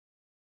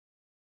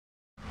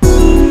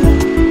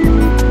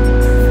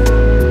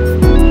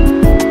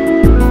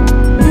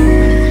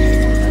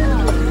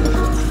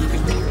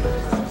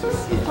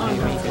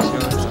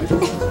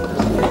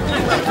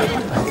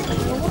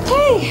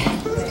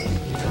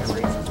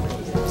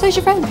Jabari's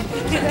your friend.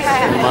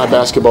 My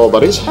basketball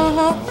buddies.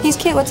 He's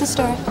cute. What's his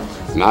story?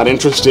 Not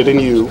interested in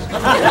you.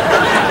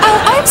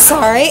 Oh, I'm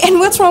sorry. And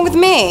what's wrong with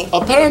me?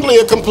 Apparently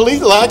a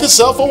complete lack of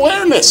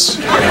self-awareness.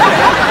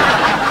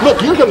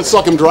 Look, you're gonna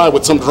suck him dry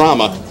with some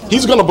drama.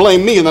 He's gonna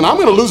blame me, and then I'm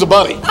gonna lose a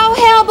buddy. Oh,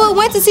 hell, but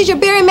once to see your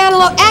Barry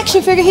Manilow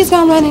action figure, he's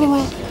gonna run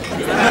anyway.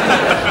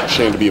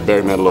 Shame to be a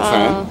Barry Manilow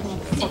fan.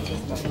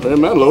 Barry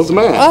Manilow's the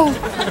man. Oh.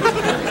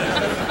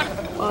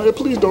 All right,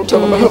 please don't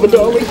tell him I have a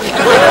darling.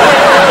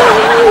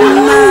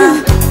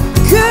 My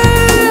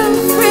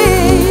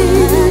girlfriend,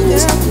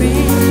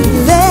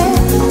 there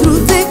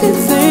through thick and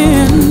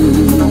thin.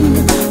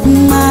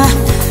 My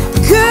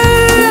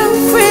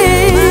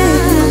girlfriend,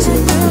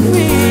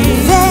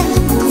 there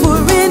for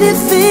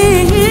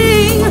anything.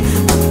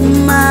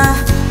 My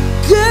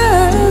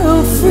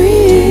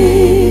girlfriends.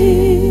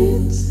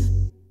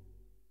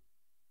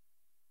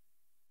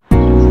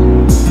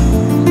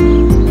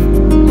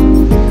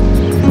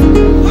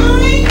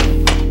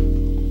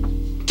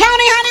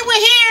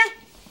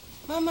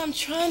 I'm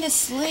trying to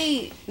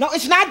sleep. No,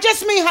 it's not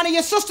just me, honey.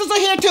 Your sisters are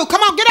here, too.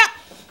 Come on, get up.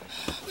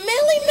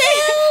 Millie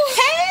Mel.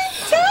 Hey,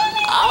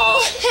 Tony.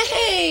 Oh,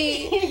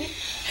 hey.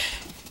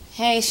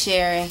 Hey,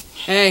 Sherry.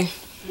 Hey.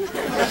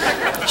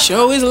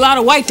 Sure is a lot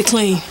of white to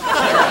clean.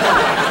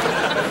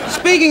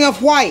 Speaking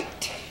of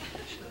white,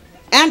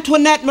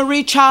 Antoinette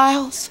Marie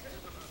Childs,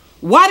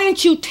 why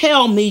didn't you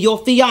tell me your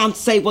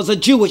fiance was a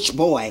Jewish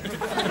boy?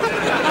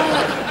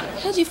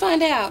 How'd you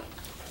find out?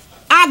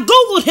 I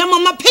Googled him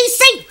on my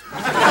PC.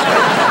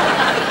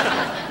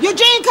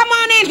 Eugene, come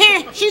on in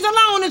here. She's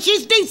alone and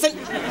she's decent.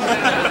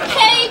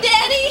 Hey,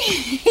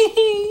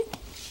 Daddy.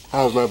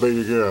 How's my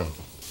baby girl?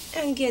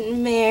 I'm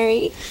getting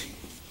married.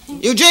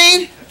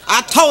 Eugene,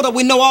 I told her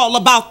we know all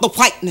about the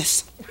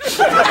whiteness.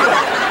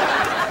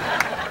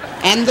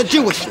 And the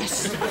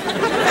Jewishness.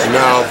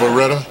 Now,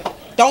 Veretta?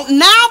 Don't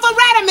now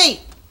Veretta me.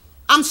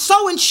 I'm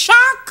so in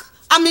shock,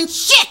 I'm in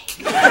shit.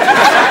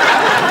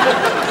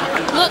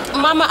 Look,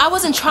 Mama, I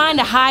wasn't trying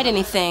to hide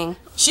anything.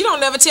 She don't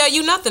never tell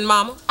you nothing,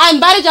 Mama. I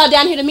invited y'all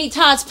down here to meet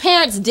Todd's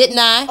parents, didn't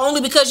I? Only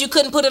because you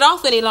couldn't put it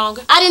off any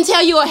longer. I didn't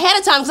tell you ahead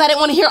of time because I didn't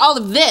want to hear all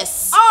of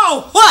this.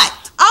 Oh, what?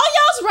 All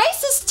y'all's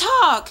racist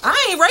talk. I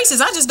ain't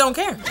racist, I just don't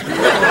care.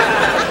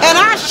 And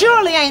I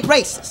surely ain't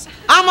racist.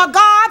 I'm a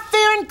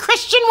God-fearing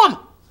Christian woman.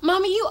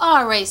 Mama, you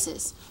are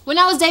racist. When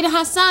I was dating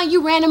Hassan,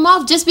 you ran him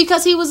off just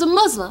because he was a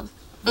Muslim.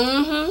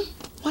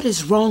 What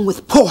is wrong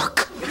with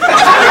pork?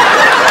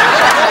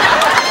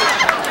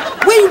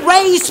 We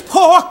raise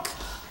pork.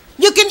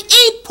 You can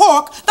eat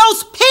pork.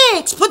 Those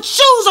pigs put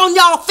shoes on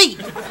y'all feet.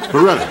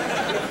 Veretta,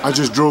 I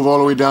just drove all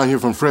the way down here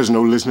from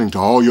Fresno listening to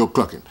all your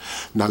clucking.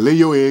 Now lay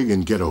your egg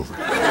and get over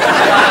it.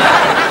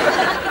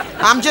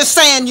 I'm just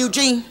saying,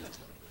 Eugene.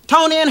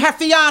 Tony and her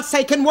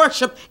fiancé can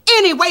worship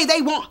any way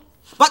they want.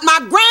 But my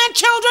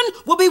grandchildren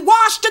will be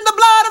washed in the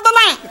blood of the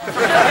Lamb.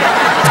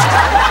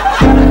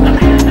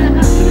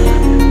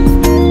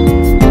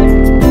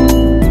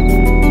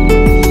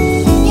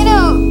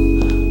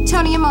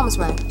 Tony, your mom's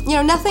right. You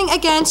know, nothing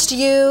against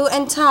you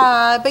and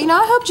Todd, but,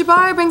 I hope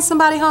Jabari brings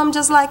somebody home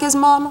just like his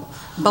mama.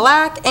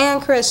 Black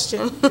and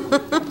Christian.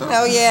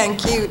 Oh, yeah, and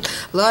cute.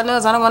 Lord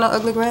knows I don't want no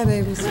ugly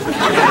grandbabies.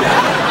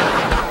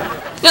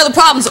 The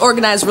problem's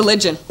organized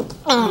religion.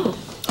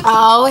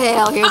 Oh,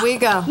 hell, here we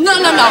go. No.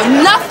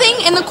 Nothing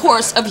in the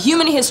course of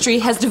human history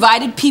has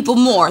divided people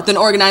more than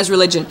organized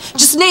religion.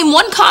 Just name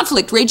one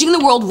conflict raging in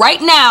the world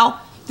right now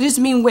that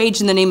isn't being waged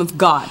in the name of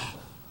God.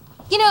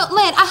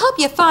 Lynn, I hope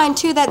you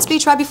fine-tune that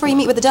speech right before you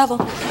meet with the devil.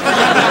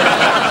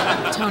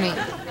 Tony,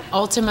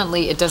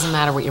 ultimately, it doesn't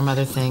matter what your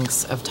mother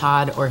thinks of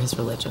Todd or his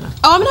religion.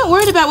 Oh, I'm not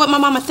worried about what my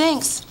mama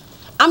thinks.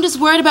 I'm just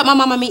worried about my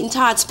mama meeting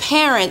Todd's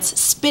parents,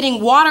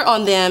 spitting water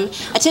on them,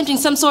 attempting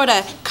some sort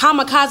of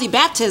kamikaze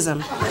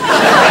baptism.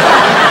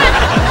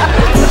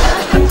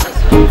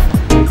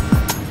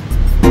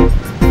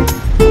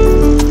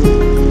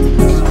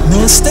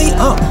 Man, stay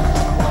up.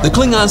 The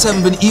Klingons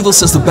haven't been evil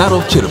since the Battle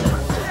of Kittimer.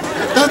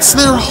 That's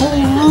their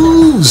whole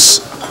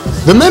ruse.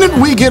 The minute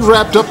we get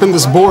wrapped up in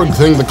this Borg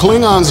thing, the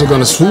Klingons are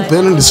gonna swoop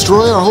in and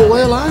destroy our whole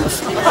way of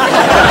life.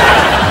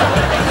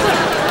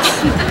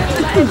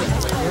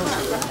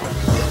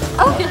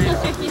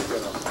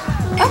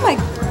 Oh my,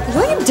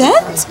 William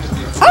Dent?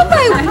 Oh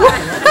my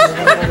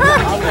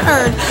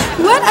word!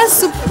 What a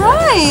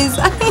surprise!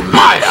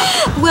 Maya!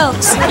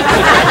 Wilt.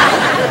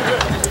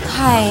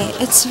 Hi,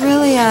 it's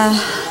really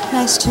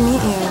nice to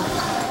meet you.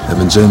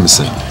 Evan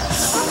Jameson.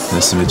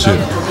 Nice to meet you.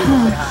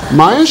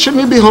 Maya,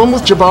 shouldn't you be home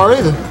with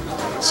Jabari, the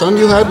son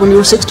you had when you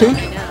were 16?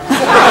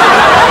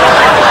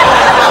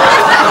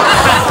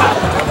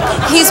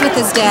 He's with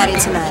his daddy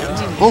tonight.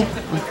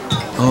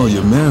 Oh,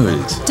 you're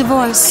married.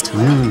 Divorced.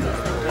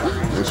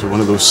 Thanks for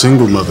one of those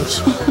single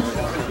mothers.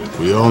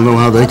 We all know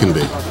how they can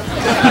be.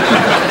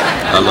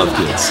 I love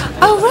kids.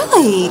 Oh,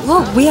 really?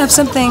 Well, we have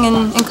something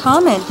in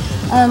common.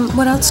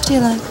 What else do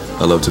you like?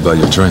 I love to buy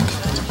you a drink.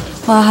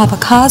 Well, I'll have a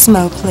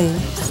Cosmo, please.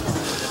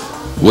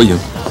 William,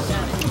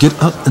 get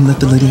up and let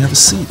the lady have a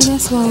seat.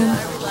 Yes, William.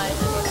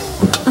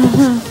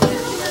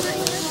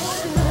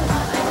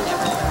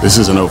 This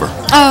isn't over.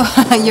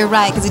 Oh, you're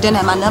right, because he didn't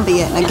have my number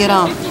yet. Now get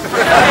on.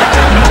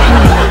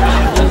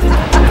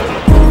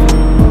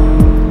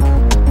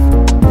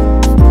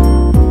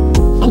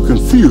 I'm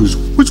confused.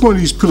 Which one of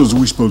these pillows are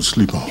we supposed to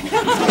sleep on?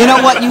 You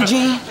know what,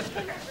 Eugene?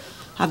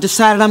 I've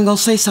decided I'm gonna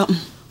say something.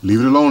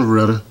 Leave it alone,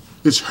 Loretta.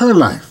 It's her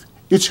life.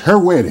 It's her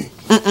wedding.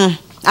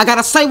 I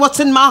gotta say what's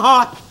in my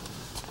heart.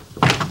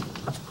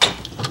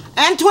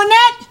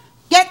 Antoinette,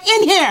 get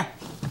in here.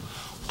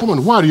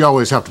 Woman, why do you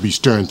always have to be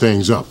stirring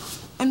things up?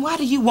 And why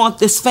do you want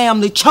this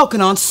family choking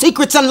on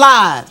secrets and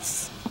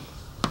lies?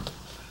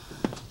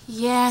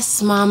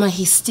 Yes, Mama,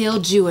 he's still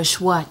Jewish.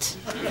 What?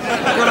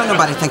 Girl, ain't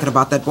nobody thinking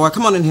about that boy.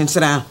 Come on in here and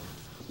sit down.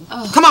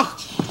 Come on.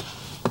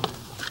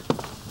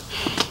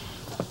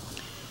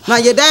 Now,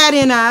 your daddy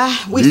and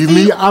I, Leave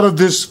me out of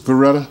this,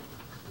 Loretta.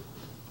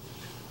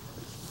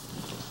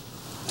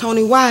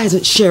 Tony, why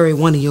isn't Sherry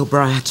one of your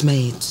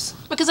bridesmaids?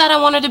 Because I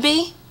don't want her to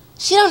be.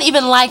 She don't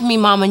even like me,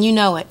 Mama, and you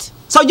know it.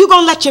 So you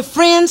gonna let your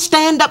friend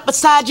stand up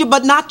beside you,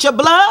 but not your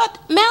blood?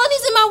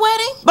 Melanie's in my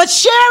wedding. But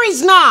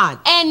Sherry's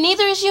not. And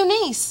neither is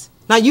Eunice.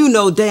 Now, you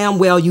know damn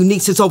well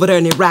Eunice is over there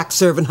in Iraq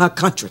serving her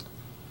country.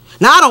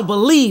 Now, I don't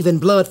believe in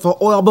blood for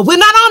oil, but we're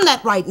not on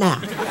that right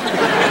now.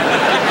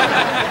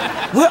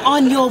 We're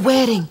on your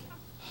wedding.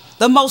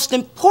 The most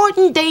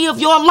important day of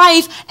your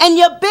life, and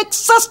your big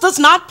sister's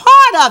not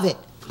part of it.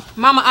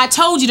 Mama, I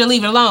told you to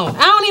leave it alone.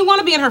 I don't even want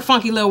to be in her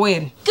funky little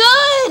wedding.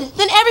 Good.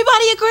 Then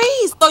everybody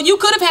agrees. So you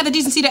could have had the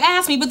decency to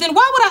ask me, but then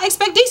why would I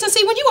expect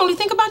decency when you only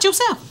think about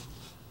yourself?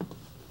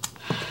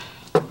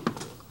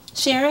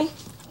 Sherry,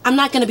 I'm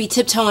not going to be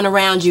tiptoeing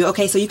around you,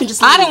 okay? So you can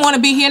just I didn't want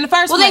to be here in the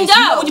first place. Well, then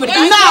go.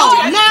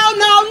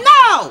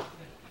 No.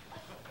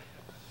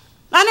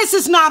 Now, this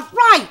is not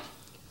right.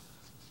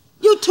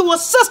 You two are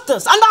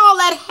sisters. Under all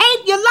that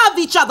hate, you love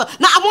each other.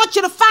 Now, I want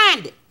you to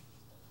find it.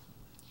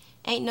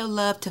 Ain't no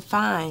love to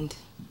find.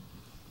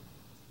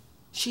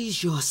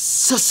 She's your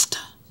sister.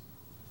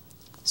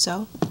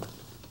 So?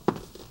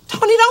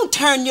 Tony, don't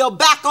turn your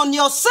back on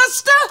your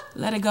sister.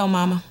 Let it go,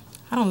 Mama.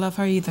 I don't love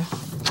her either.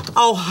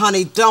 Oh,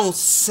 honey, don't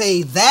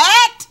say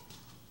that.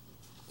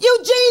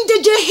 Eugene,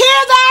 did you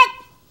hear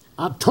that?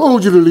 I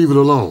told you to leave it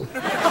alone.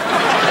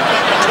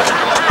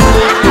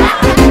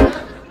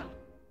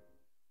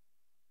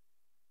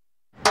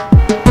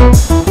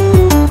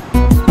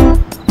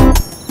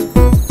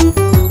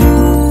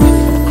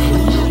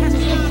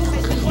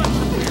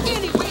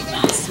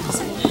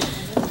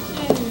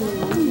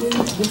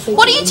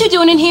 What are you two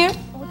doing in here?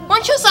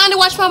 Weren't you assigned to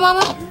watch my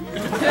mama?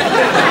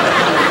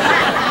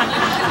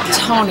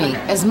 Tony,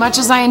 as much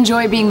as I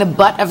enjoy being the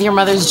butt of your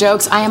mother's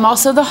jokes, I am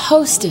also the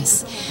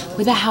hostess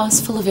with a house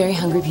full of very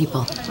hungry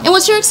people. And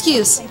what's your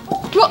excuse?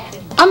 Well,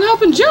 I'm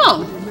helping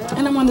Joan,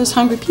 and I'm one of those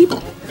hungry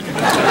people.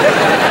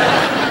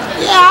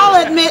 Yeah,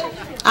 I'll admit,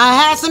 I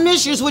had some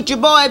issues with your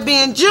boy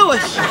being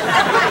Jewish.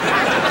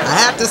 I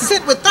had to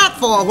sit with that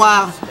for a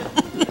while.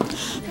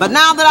 But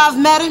now that I've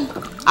met him,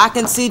 I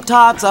can see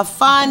Todd's a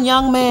fine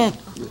young man.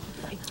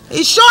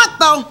 He's short,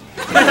 though.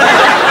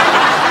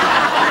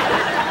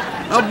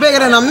 No bigger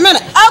than a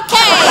minute.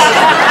 Okay,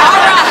 all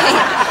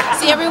right.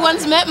 See,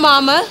 everyone's met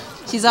Mama.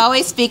 She's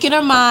always speaking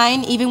her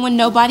mind, even when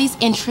nobody's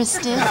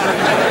interested.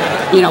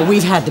 You know,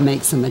 we've had to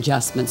make some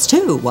adjustments,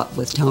 too, what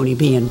with Tony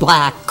being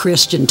black,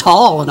 Christian,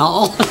 tall, and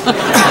all.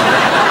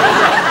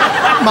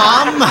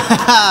 Mom,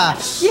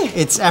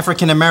 it's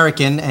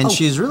African-American, and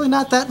she's really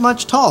not that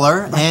much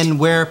taller, right. And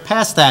we're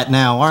past that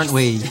now, aren't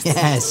we?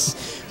 Yes.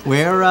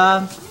 We're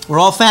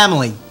all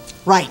family.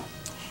 Right.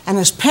 And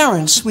as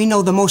parents, we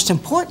know the most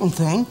important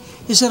thing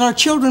is that our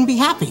children be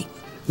happy.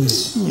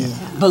 Yeah.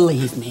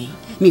 Believe me.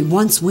 I mean,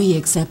 once we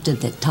accepted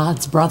that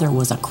Todd's brother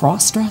was a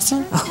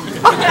cross-dresser,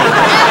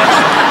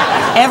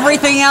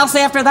 everything else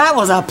after that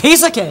was a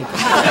piece of cake.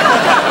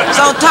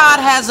 So Todd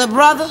has a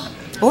brother?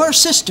 Or a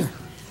sister.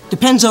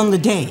 Depends on the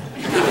day.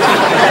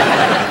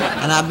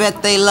 And I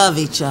bet they love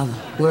each other.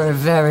 We're a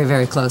very,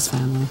 very close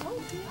family.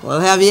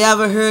 Well, have you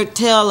ever heard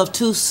tell of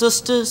two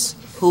sisters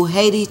who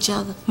hate each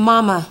other?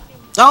 Mama.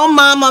 Don't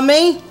mama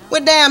me.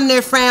 We're damn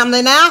near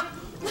family now.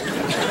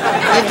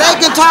 If they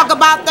can talk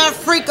about their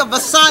freak of a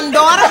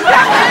son-daughter,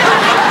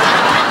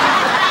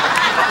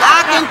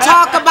 I can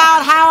talk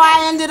about how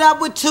I ended up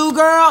with two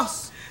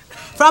girls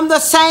from the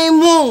same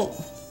womb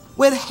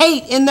with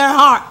hate in their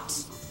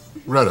hearts.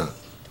 Retta,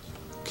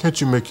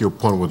 can't you make your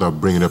point without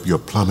bringing up your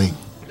plumbing?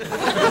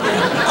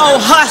 Oh,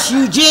 hush,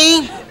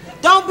 Eugene.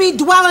 Don't be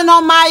dwelling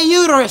on my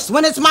uterus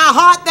when it's my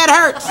heart that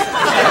hurts.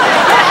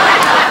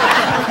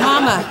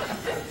 Mama,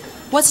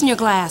 what's in your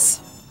glass?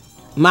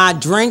 My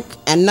drink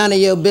and none of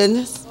your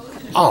business.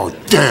 Oh,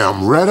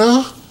 damn,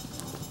 Retta.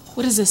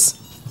 What is this?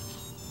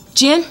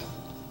 Gin?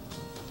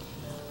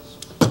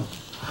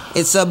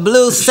 It's a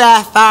blue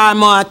sapphire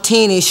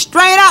martini,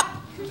 straight up.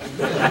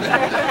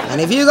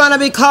 And if you're gonna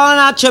be calling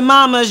out your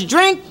mama's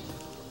drink,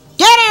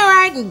 get it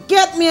right and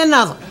get me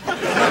another.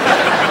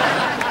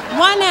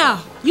 Why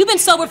now? You've been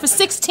sober for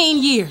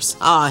 16 years.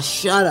 Oh,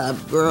 shut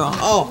up, girl.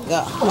 Oh,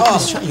 God. Oh,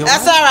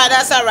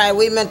 that's all right.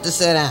 We meant to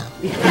sit down.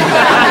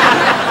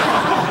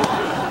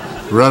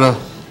 Retta,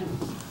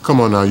 Come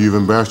on now, you've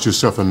embarrassed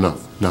yourself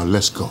enough. Now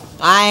let's go.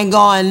 I ain't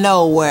going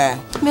nowhere.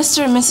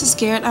 Mr. and Mrs.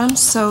 Garrett, I'm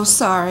so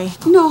sorry.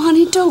 No,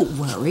 honey, don't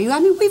worry. I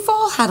mean, we've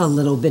all had a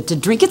little bit to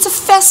drink. It's a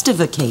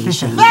festive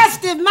occasion.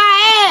 Festive,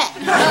 my ass!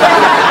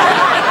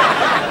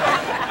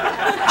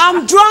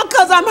 I'm drunk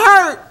because I'm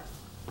hurt.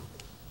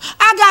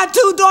 I got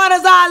 2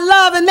 daughters I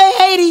love and they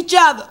hate each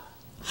other.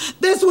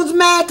 This one's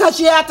mad because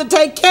she had to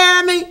take care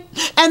of me,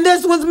 and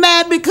this one's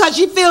mad because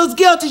she feels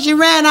guilty she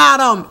ran out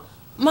on me.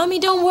 Mommy,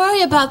 don't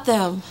worry about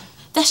them.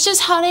 That's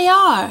just how they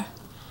are.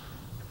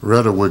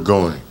 Retta, we're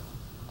going.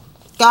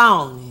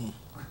 Gone.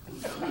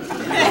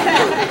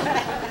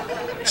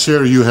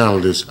 Sherry, you handle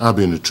this. I'll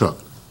be in the truck.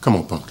 Come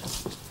on, Pumpkin.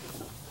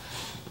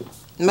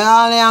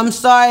 Melanie, I'm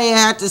sorry you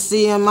had to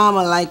see your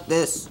mama like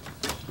this,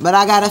 but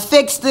I gotta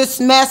fix this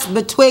mess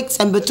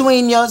betwixt and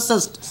between your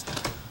sisters.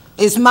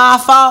 It's my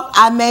fault.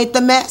 I made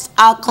the mess.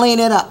 I'll clean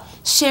it up.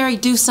 Sherry,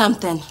 do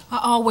something. I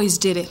always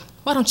did it.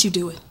 Why don't you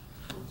do it?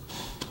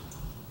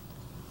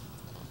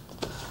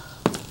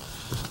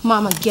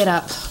 Mama, get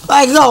up.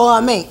 Like go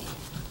on me.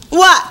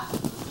 What?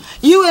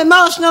 You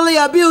emotionally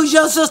abuse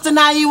your sister,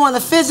 now you want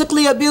to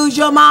physically abuse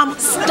your mama?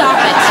 Stop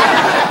it.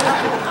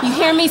 You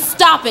hear me?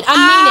 Stop it. I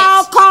mean it.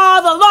 I'll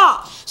call the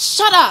law.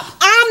 Shut up.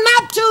 I'm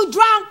not too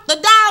drunk to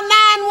dial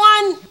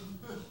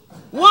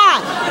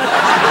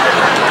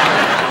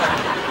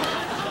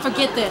 911.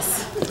 Forget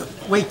this.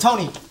 Wait,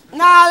 Tony.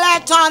 Now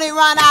let Tony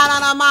run out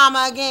on her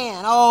mama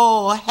again.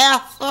 Oh,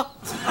 heifer.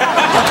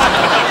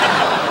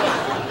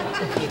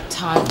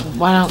 Todd,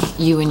 why don't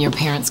you and your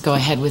parents go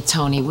ahead with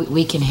Tony?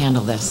 We can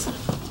handle this.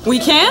 We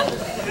can?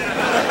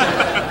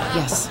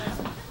 Yes.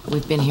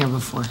 We've been here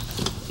before.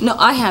 No,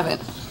 I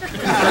haven't.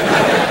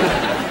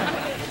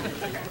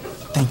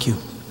 Thank you.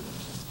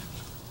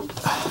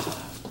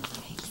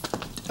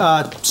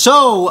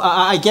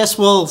 I guess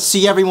we'll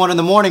see everyone in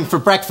the morning for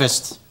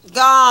breakfast.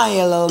 Go,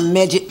 you little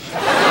midget.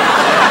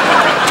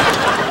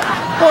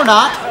 Or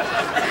not.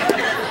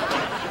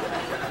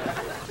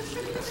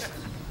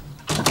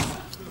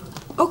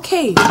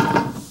 Okay.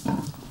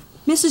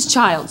 Mrs.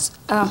 Childs,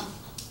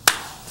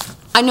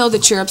 I know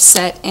that you're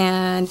upset,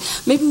 and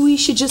maybe we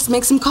should just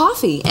make some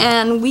coffee,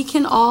 and we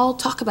can all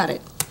talk about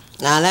it.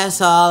 Now that's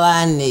all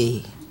I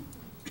need.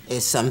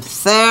 Is some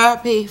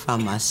therapy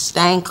from a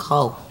stank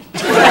hoe.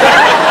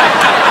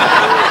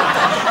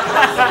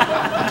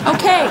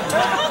 Okay.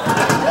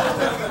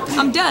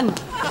 I'm done.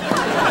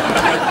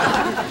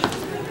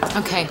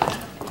 Okay.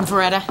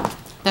 Veretta,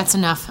 that's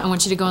enough. I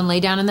want you to go and lay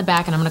down in the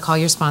back, and I'm going to call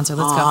your sponsor.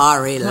 Let's go.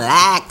 Oh,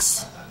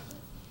 relax.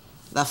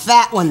 The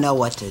fat one know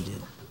what to do.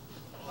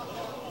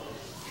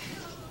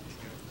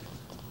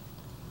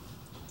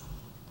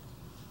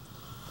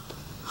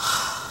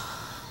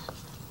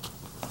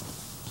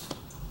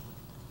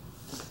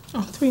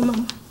 Oh, 3,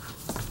 Mama.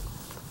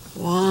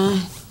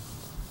 1,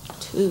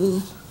 2,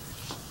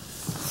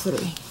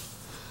 3.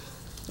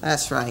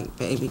 That's right,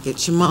 baby.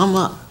 Get your mom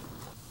up.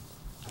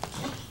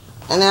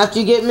 And after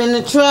you get me in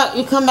the truck,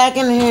 you come back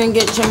in here and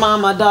get your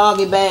mama a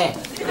doggy bag.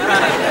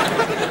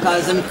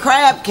 Because them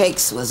crab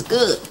cakes was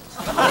good.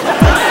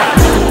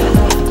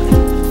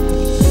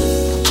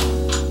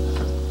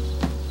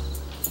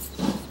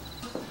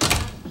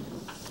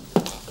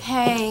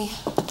 Hey.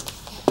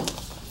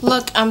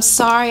 Look, I'm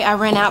sorry I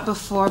ran out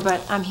before,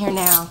 but I'm here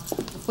now.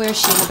 Where's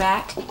she, in the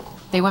back?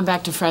 They went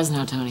back to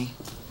Fresno, Tony.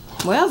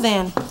 Well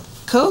then,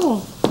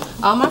 cool.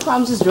 All my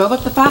problems just drove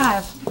up to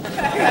 5.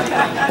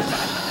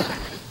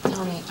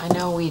 Tony, I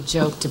know we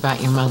joked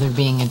about your mother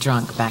being a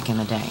drunk back in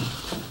the day.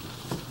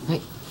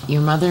 But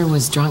your mother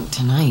was drunk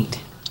tonight.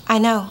 I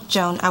know,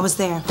 Joan. I was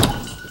there.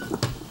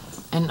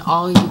 And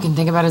all you can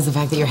think about is the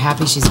fact that you're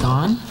happy she's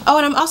gone? Oh,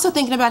 and I'm also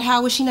thinking about how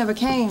I wish she never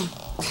came.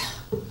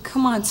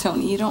 Come on,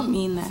 Tony, you don't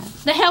mean that.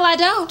 The hell I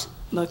don't.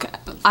 Look,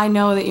 I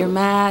know that you're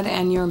mad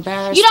and you're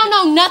embarrassed. You don't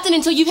know nothing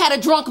until you've had a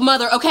drunk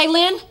mother, okay,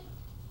 Lynn?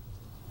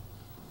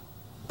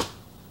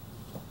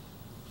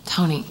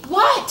 Tony.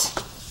 What?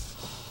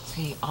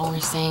 See, all we're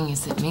saying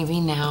is that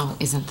maybe now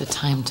isn't the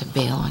time to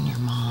bail on your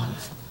mom.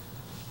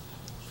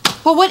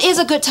 Well, what is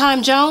a good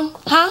time, Joan?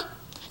 Huh?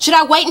 Should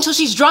I wait until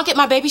she's drunk at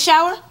my baby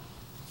shower?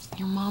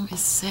 Your mom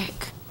is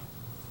sick.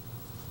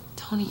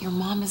 Tony, your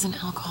mom is an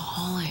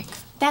alcoholic.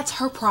 That's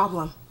her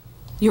problem.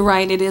 You're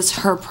right, it is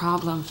her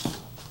problem.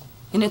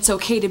 And it's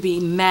okay to be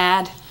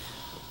mad.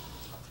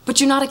 But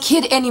you're not a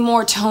kid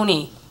anymore,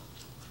 Tony.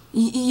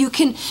 You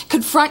can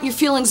confront your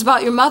feelings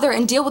about your mother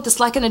and deal with this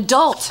like an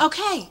adult.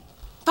 Okay,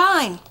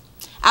 fine.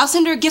 I'll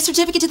send her a gift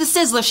certificate to the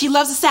Sizzler if she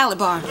loves a salad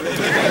bar.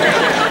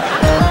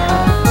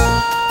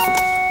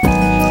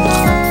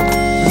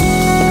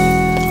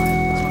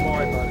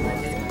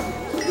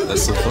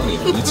 That's so funny.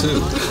 Me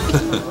too.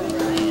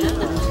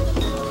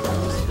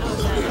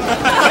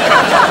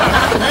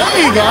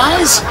 Hey,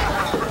 guys!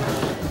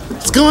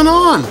 What's going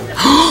on?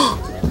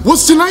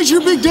 What's tonight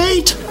your big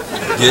date?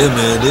 Yeah,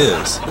 man, it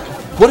is.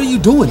 What are you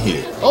doing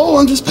here? Oh,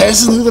 I'm just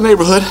passing through the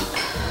neighborhood.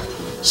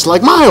 Just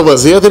like Maya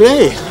was the other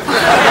day.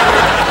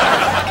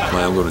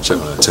 Maya, I'm going to check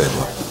on that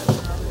table.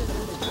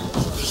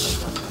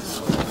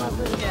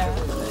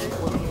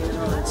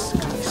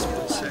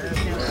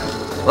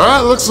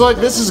 Well, it looks like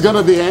this is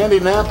gonna be Andy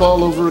Knapp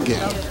all over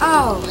again.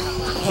 Oh,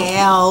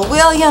 hell.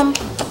 William,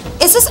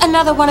 is this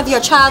another one of your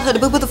childhood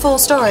Boo Boo the Fool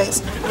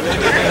stories?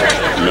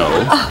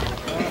 No.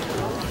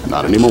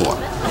 Not anymore.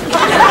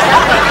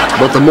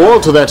 But the moral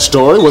to that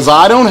story was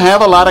I don't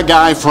have a lot of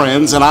guy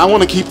friends, and I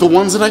want to keep the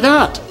ones that I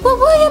got. Well,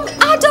 William,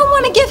 I don't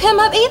want to give him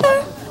up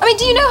either. I mean,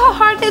 do you know how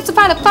hard it is to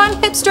find a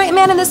fun, hip, straight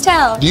man in this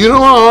town? Do you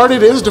know how hard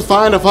it is to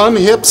find a fun,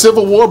 hip,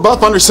 Civil War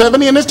buff under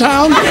 70 in this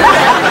town?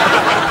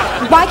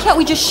 Why can't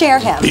we just share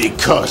him?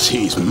 Because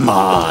he's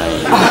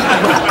mine.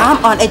 Well,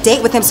 I'm on a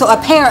date with him, so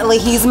apparently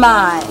he's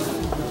mine.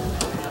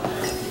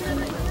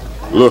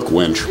 Look,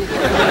 wench.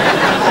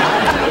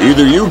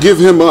 Either you give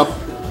him up,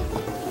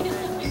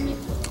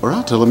 or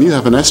I'll tell him you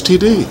have an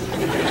STD.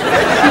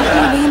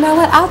 Well, you know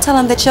what? I'll tell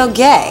him that you're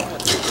gay.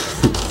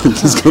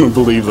 He's gonna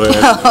believe that.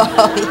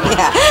 Oh,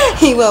 yeah.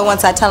 He will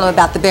once I tell him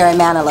about the Barry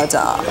Manilow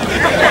doll.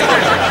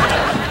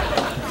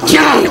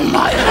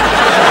 Dynamite!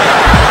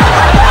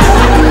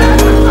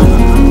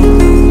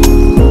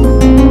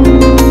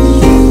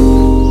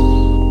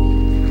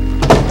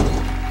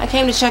 I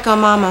came to check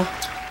on Mama.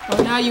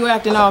 Well, now you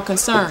acting all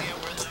concerned.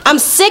 I'm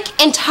sick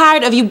and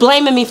tired of you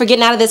blaming me for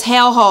getting out of this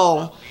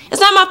hellhole.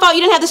 It's not my fault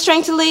you didn't have the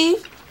strength to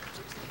leave.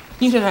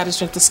 You didn't have the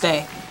strength to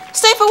stay.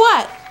 Stay for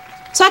what?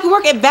 So I can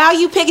work at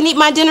Value Pick and eat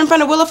my dinner in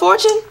front of Wheel of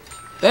Fortune?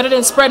 Better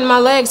than spreading my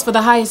legs for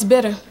the highest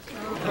bidder.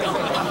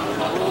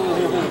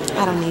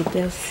 I don't need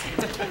this.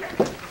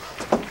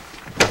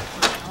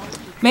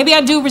 Maybe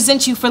I do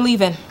resent you for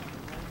leaving.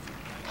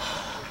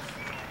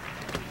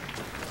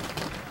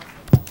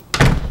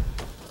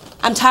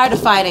 I'm tired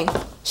of fighting,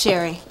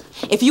 Sherry.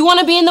 If you want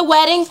to be in the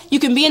wedding, you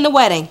can be in the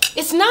wedding.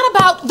 It's not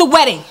about the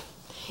wedding.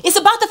 It's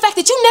about the fact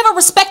that you never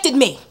respected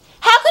me.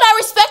 How could I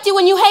respect you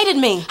when you hated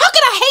me? How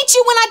could I hate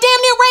you when I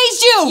damn near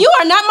raised you? You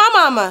are not my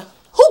mama.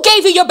 Who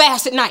gave you your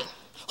baths at night?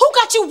 Who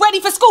got you ready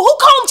for school? Who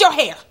combed your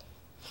hair?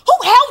 Who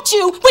helped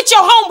you with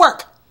your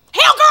homework?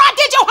 Hell, girl, I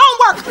did your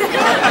homework.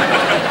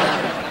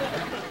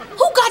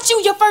 Who got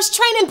you your first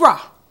training bra?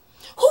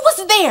 Who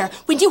was there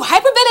when you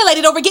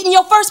hyperventilated over getting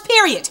your first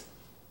period?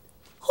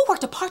 Who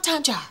worked a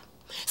part-time job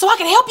so I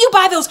could help you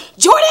buy those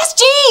Jordan-ass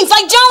jeans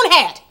like Joan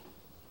had?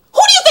 Who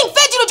do you think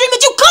fed you the dream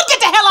that you could get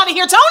the hell out of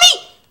here,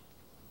 Tony?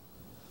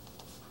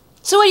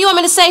 So what do you want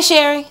me to say,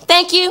 Sherry?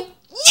 Thank you?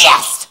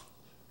 Yes!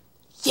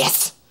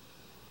 Yes.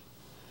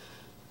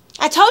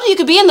 I told you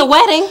could be in the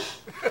wedding.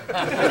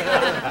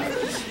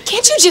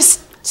 Can't you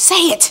just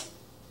say it?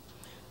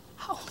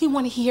 I only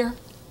want to hear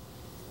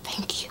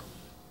thank you.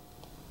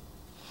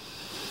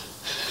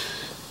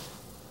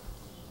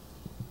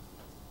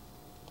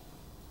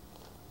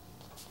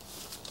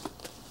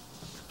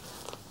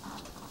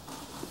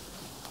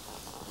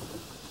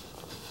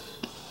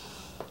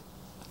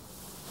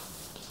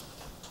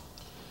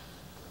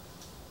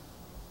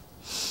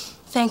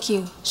 Thank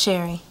you,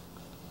 Sherry.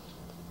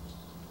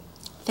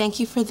 Thank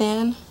you for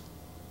then,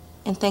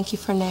 and thank you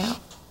for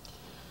now.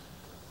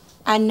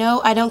 I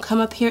know I don't come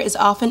up here as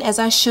often as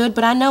I should,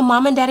 but I know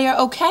Mom and Daddy are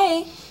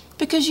okay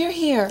because you're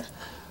here.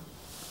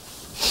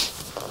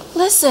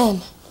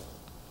 Listen,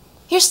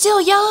 you're still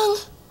young.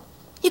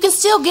 You can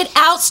still get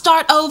out,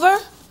 start over.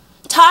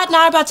 Todd and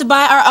I are about to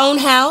buy our own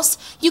house.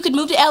 You could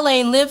move to LA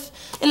and live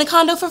in the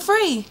condo for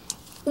free.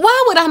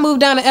 Why would I move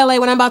down to LA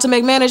when I'm about to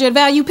make manager at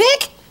Value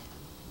Pick?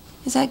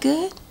 Is that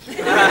good?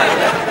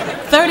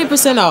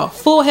 30% off,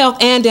 full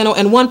health and dental,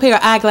 and 1 pair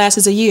of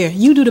eyeglasses a year.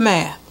 You do the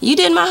math. You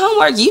did my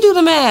homework. You do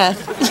the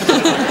math.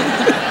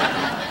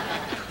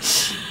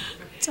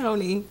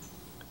 Tony,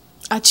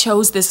 I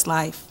chose this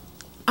life.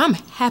 I'm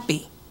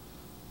happy.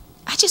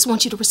 I just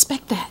want you to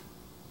respect that.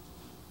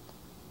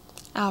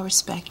 I'll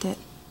respect it.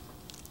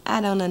 I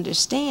don't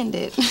understand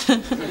it,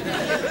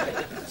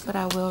 but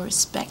I will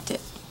respect it.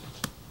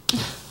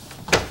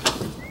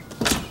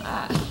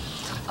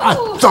 I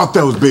thought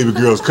that was baby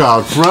girl's car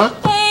out front.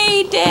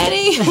 Hey,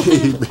 Daddy.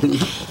 Hey, baby.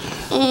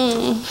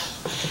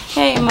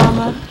 Hey,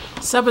 Mama.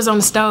 Supper's on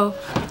the stove.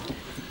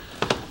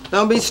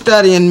 Don't be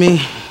studying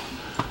me.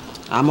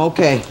 I'm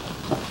okay.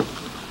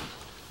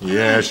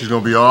 Yeah, she's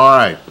gonna be all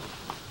right.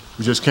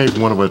 We just came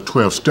from one of our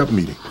 12-step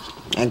meetings.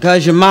 And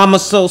because your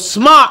mama's so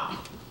smart,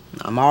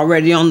 I'm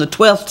already on the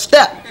 12th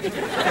step.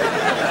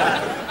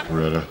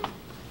 Retta.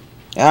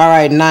 All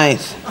right,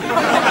 nice.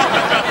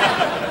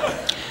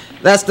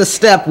 That's the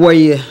step where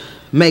you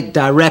make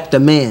direct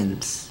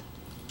amends.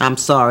 I'm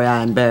sorry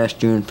I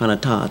embarrassed you in front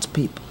of Todd's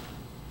people.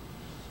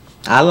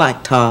 I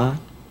like Todd.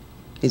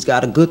 He's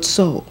got a good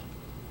soul.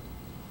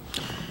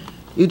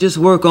 You just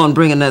work on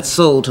bringing that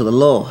soul to the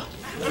Lord.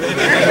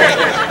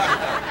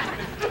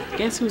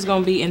 Guess who's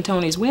gonna be in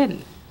Tony's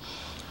wedding?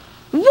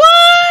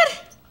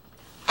 What?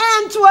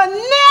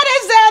 Antoinette,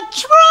 is that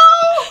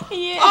true?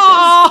 Yes.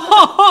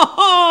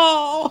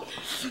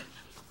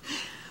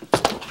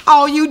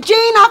 Oh, Eugene,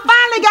 I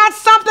finally got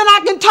something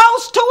I can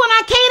toast to and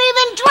I can't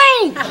even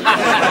drink.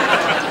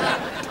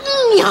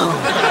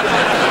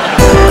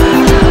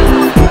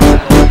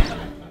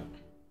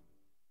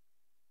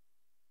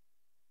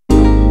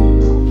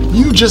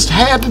 just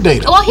had to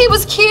date him. Well, he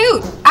was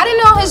cute. I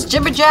didn't know his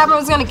jibber jabber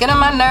was gonna get on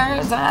my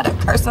nerves, and I had to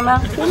curse him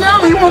out. Well,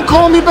 now he won't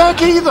call me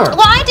back either.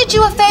 Well, I did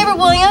you a favor,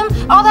 William.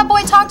 All that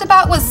boy talked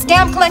about was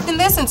stamp collecting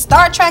this and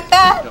Star Trek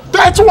that.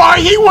 That's why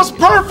he was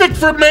perfect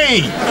for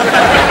me.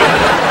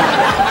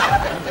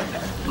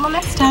 Well,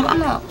 next time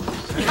I'm out.